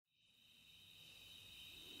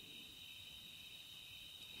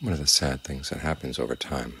One of the sad things that happens over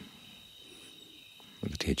time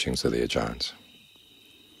with the teachings of the Ajahns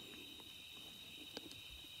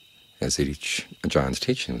is that each Ajahns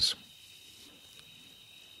teachings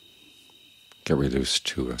get reduced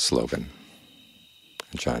to a slogan.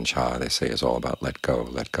 Ajahn Chah, they say, is all about let go,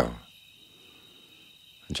 let go.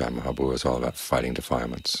 Ajahn Mahabua is all about fighting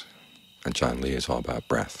defilements. Ajahn Lee is all about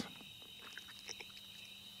breath.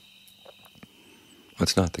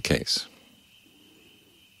 That's not the case.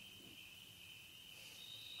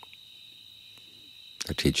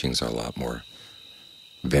 Their teachings are a lot more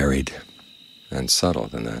varied and subtle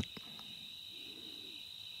than that.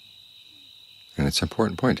 And it's an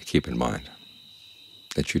important point to keep in mind,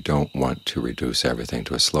 that you don't want to reduce everything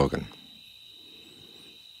to a slogan.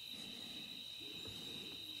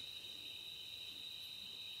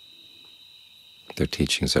 They're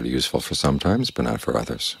teachings that are useful for some times, but not for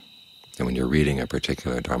others. And when you're reading a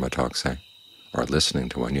particular Dharma talk, say, or listening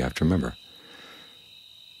to one, you have to remember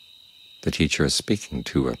the teacher is speaking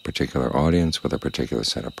to a particular audience with a particular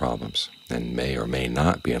set of problems, and may or may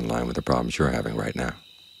not be in line with the problems you're having right now.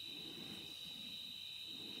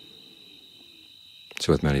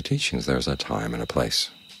 So with many teachings, there's a time and a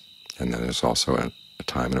place, and then there's also a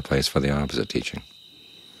time and a place for the opposite teaching.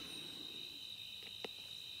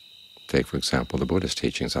 Take, for example, the Buddhist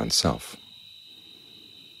teachings on self,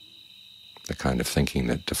 the kind of thinking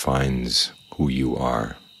that defines who you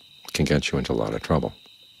are can get you into a lot of trouble.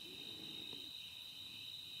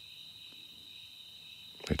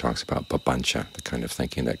 He talks about papancha, the kind of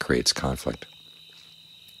thinking that creates conflict.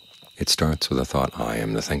 It starts with the thought, I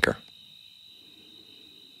am the thinker.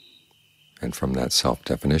 And from that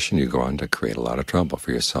self-definition, you go on to create a lot of trouble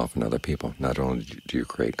for yourself and other people. Not only do you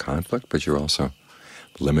create conflict, but you also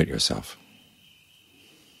limit yourself.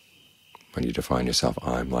 When you define yourself,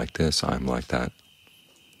 I'm like this, I'm like that.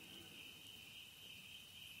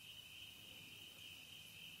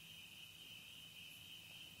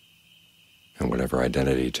 And whatever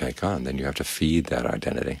identity you take on, then you have to feed that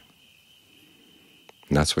identity.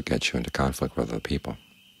 And that's what gets you into conflict with other people.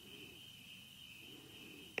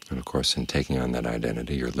 And of course, in taking on that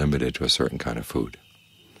identity, you're limited to a certain kind of food.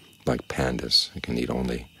 Like pandas, you can eat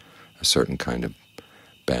only a certain kind of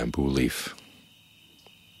bamboo leaf.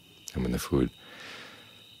 And when the food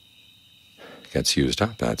gets used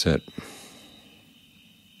up, that's it.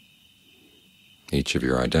 Each of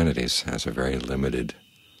your identities has a very limited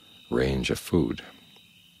range of food.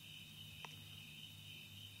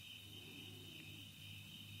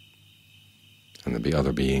 And there'll be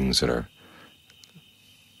other beings that are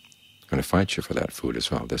going to fight you for that food as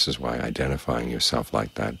well. This is why identifying yourself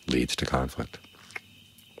like that leads to conflict.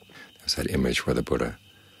 There's that image where the Buddha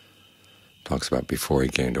talks about before he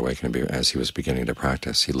gained awakening, as he was beginning to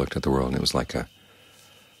practice, he looked at the world and it was like a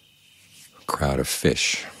crowd of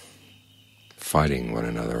fish fighting one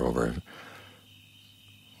another over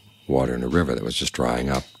water in a river that was just drying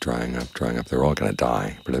up, drying up, drying up. They're all going to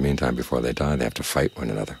die, but in the meantime, before they die, they have to fight one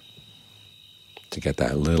another to get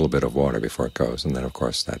that little bit of water before it goes, and then, of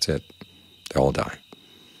course, that's it. They all die.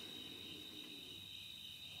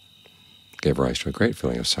 It gave rise to a great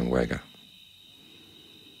feeling of samvega.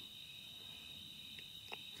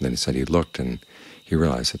 Then he said he looked and he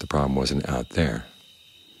realized that the problem wasn't out there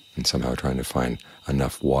and somehow trying to find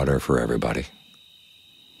enough water for everybody.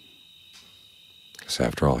 Because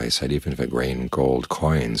after all, he said, even if it rained gold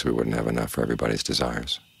coins, we wouldn't have enough for everybody's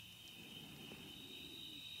desires.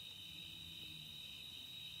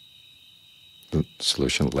 The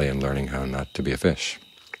solution lay in learning how not to be a fish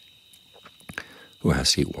who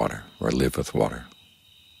has to eat water or live with water.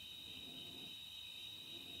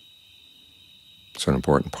 So an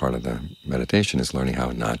important part of the meditation is learning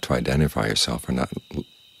how not to identify yourself or not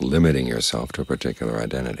limiting yourself to a particular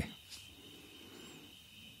identity.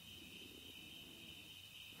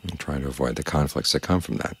 And try to avoid the conflicts that come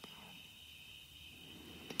from that.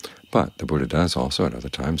 But the Buddha does also at other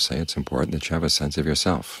times say it's important that you have a sense of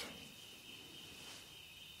yourself.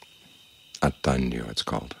 Attanyo, it's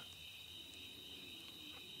called.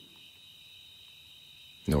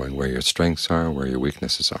 Knowing where your strengths are, where your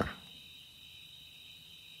weaknesses are.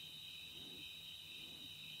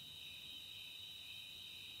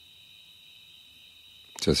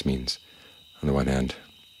 Just means, on the one hand,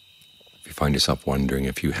 if you find yourself wondering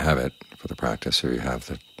if you have it for the practice, or you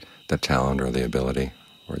have the talent or the ability,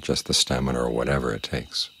 or just the stamina or whatever it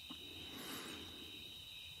takes,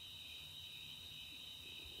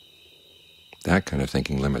 that kind of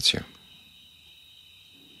thinking limits you.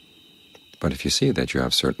 But if you see that you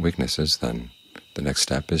have certain weaknesses, then the next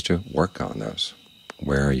step is to work on those.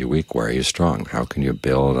 Where are you weak? Where are you strong? How can you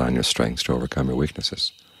build on your strengths to overcome your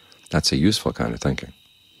weaknesses? That's a useful kind of thinking.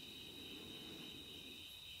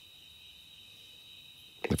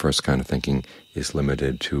 The first kind of thinking is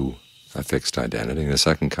limited to a fixed identity. The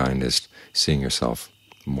second kind is seeing yourself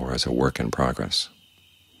more as a work in progress.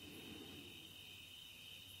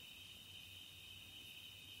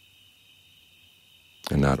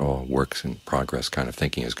 And not all works in progress kind of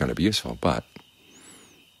thinking is going to be useful, but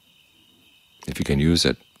if you can use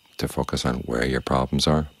it to focus on where your problems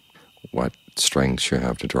are, what strengths you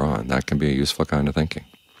have to draw on, that can be a useful kind of thinking.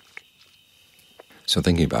 So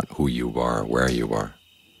thinking about who you are, where you are,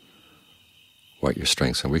 what your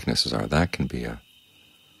strengths and weaknesses are, that can be a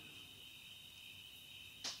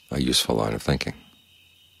useful line of thinking.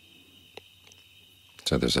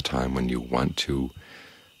 So there's a time when you want to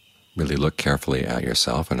really look carefully at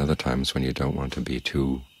yourself, and other times when you don't want to be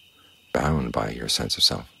too bound by your sense of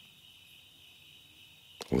self.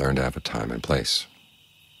 Learn to have a time and place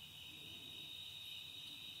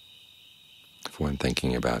for when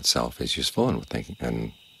thinking about self is useful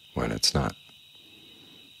and when it's not.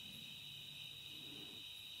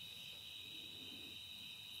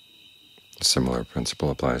 A similar principle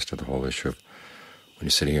applies to the whole issue of when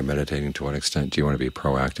you're sitting here meditating, to what extent do you want to be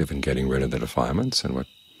proactive in getting rid of the defilements, and what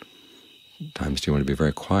times do you want to be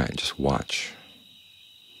very quiet and just watch?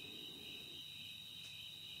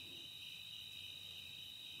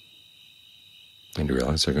 And you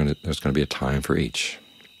realize there's going to be a time for each.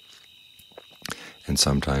 And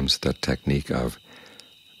sometimes the technique of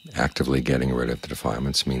actively getting rid of the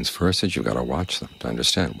defilements means first that you've got to watch them to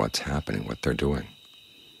understand what's happening, what they're doing.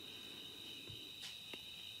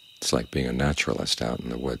 It's like being a naturalist out in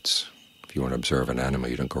the woods. If you want to observe an animal,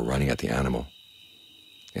 you don't go running at the animal.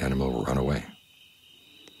 The animal will run away.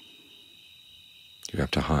 You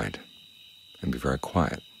have to hide and be very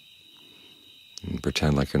quiet and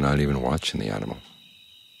pretend like you're not even watching the animal.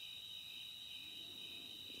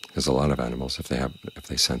 Because a lot of animals, if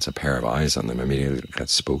they sense a pair of eyes on them, immediately get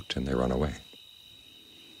spooked and they run away.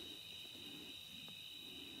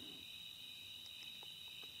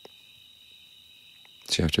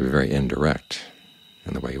 So you have to be very indirect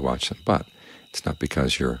in the way you watch them. But it's not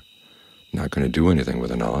because you're not going to do anything with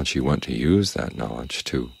the knowledge. You want to use that knowledge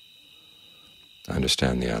to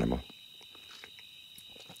understand the animal.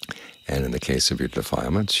 And in the case of your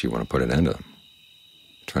defilements, you want to put an end to them.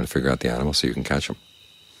 Trying to figure out the animal so you can catch them.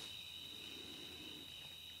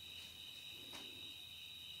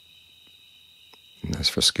 And as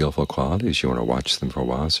for skillful qualities, you want to watch them for a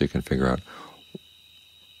while so you can figure out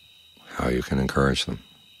how you can encourage them.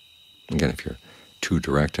 Again, if you're too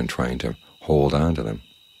direct in trying to hold on to them,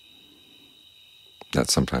 that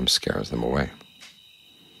sometimes scares them away.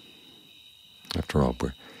 After all,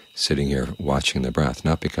 we're sitting here watching the breath,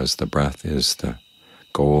 not because the breath is the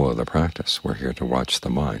goal of the practice. We're here to watch the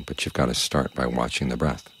mind, but you've got to start by watching the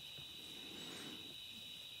breath.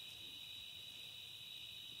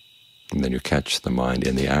 And then you catch the mind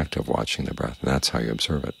in the act of watching the breath, and that's how you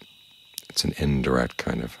observe it. It's an indirect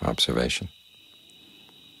kind of observation.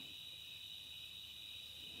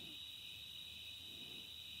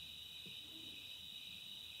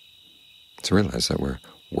 So realize that we're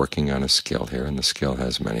working on a skill here, and the skill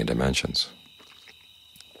has many dimensions.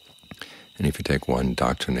 And if you take one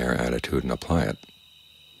doctrinaire attitude and apply it,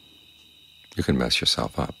 you can mess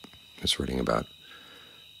yourself up. I was reading about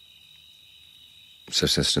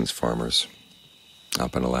subsistence farmers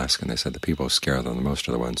up in Alaska, and they said the people who scare them the most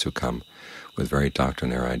are the ones who come with very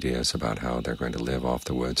doctrinaire ideas about how they're going to live off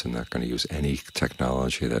the woods and not going to use any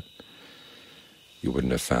technology that you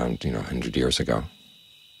wouldn't have found, 100 years ago.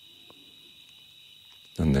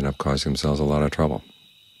 And they end up causing themselves a lot of trouble,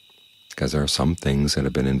 because there are some things that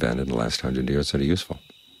have been invented in the last 100 years that are useful.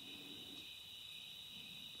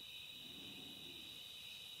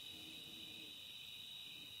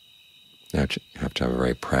 You have to have a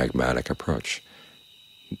very pragmatic approach.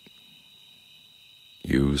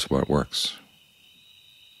 Use what works.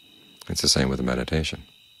 It's the same with the meditation.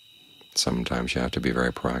 Sometimes you have to be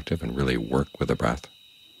very proactive and really work with the breath.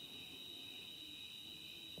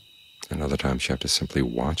 And other times you have to simply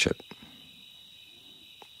watch it.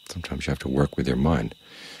 Sometimes you have to work with your mind.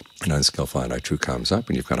 An unskillful attitude comes up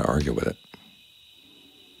and you've got to argue with it.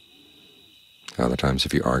 Other times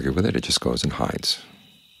if you argue with it, it just goes and hides.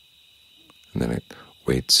 And then it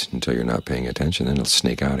waits until you're not paying attention, then it'll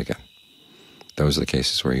sneak out again. Those are the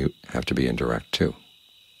cases where you have to be indirect too.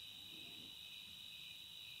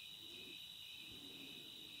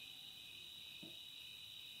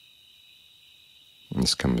 And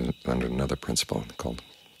this comes under another principle called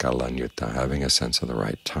kalanyutta, having a sense of the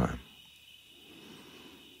right time.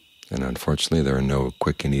 And unfortunately, there are no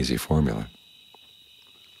quick and easy formula.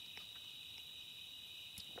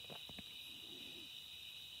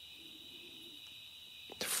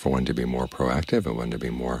 for one to be more proactive and one to be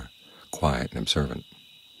more quiet and observant.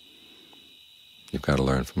 You've got to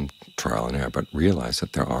learn from trial and error, but realize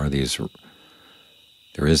that there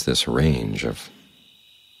is this range of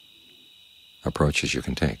approaches you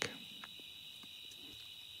can take.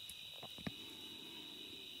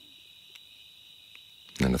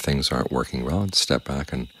 And if things aren't working well, step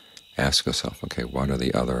back and ask yourself, okay, what are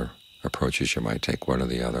the other approaches you might take? What are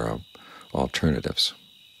the other alternatives?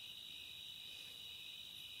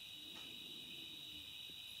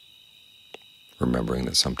 Remembering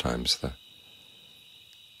that sometimes the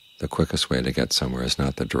quickest way to get somewhere is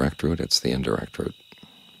not the direct route, it's the indirect route.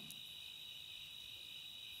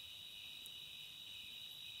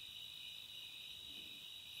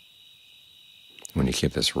 When you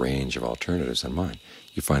keep this range of alternatives in mind,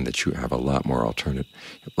 you find that you have a lot more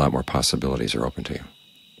possibilities are open to you.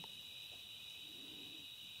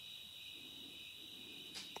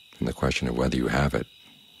 And the question of whether you have it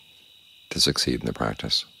to succeed in the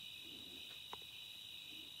practice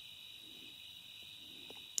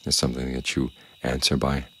is something that you answer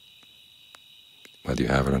by whether you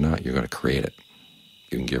have it or not. You're going to create it.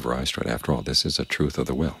 You can give rise to it. After all, this is a truth of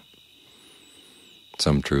the will.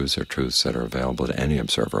 Some truths are truths that are available to any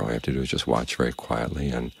observer. All you have to do is just watch very quietly,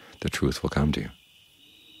 and the truth will come to you.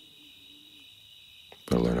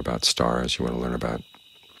 You want to learn about stars, you want to learn about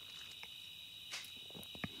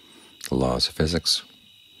the laws of physics.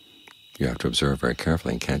 You have to observe very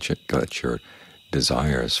carefully and can't let your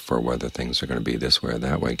desires for whether things are going to be this way or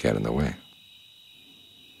that way get in the way.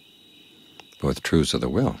 But with truths of the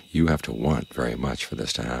will, you have to want very much for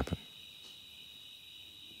this to happen.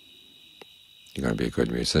 You're going to be a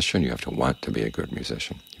good musician, you have to want to be a good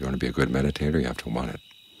musician. You're going to be a good meditator, you have to want it.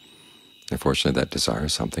 And fortunately, that desire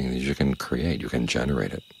is something that you can create, you can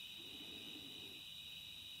generate it.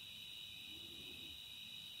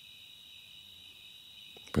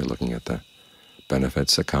 We're looking at the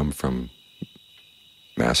benefits that come from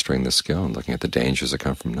mastering the skill and looking at the dangers that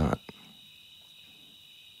come from not.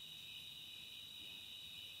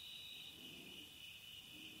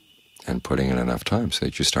 And putting in enough time so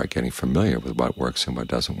that you start getting familiar with what works and what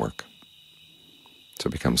doesn't work. So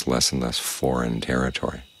it becomes less and less foreign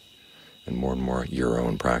territory and more your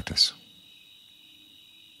own practice.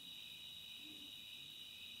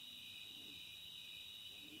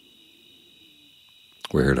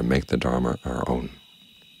 We're here to make the Dharma our own.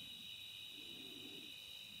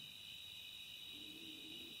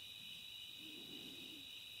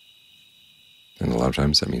 And a lot of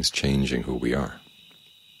times that means changing who we are.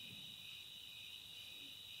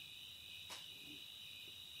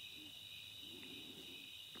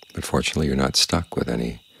 But fortunately, you're not stuck with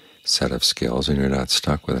any set of skills, and you're not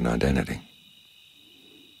stuck with an identity.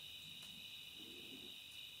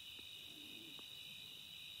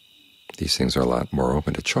 These things are a lot more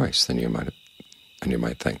open to choice than you might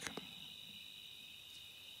think.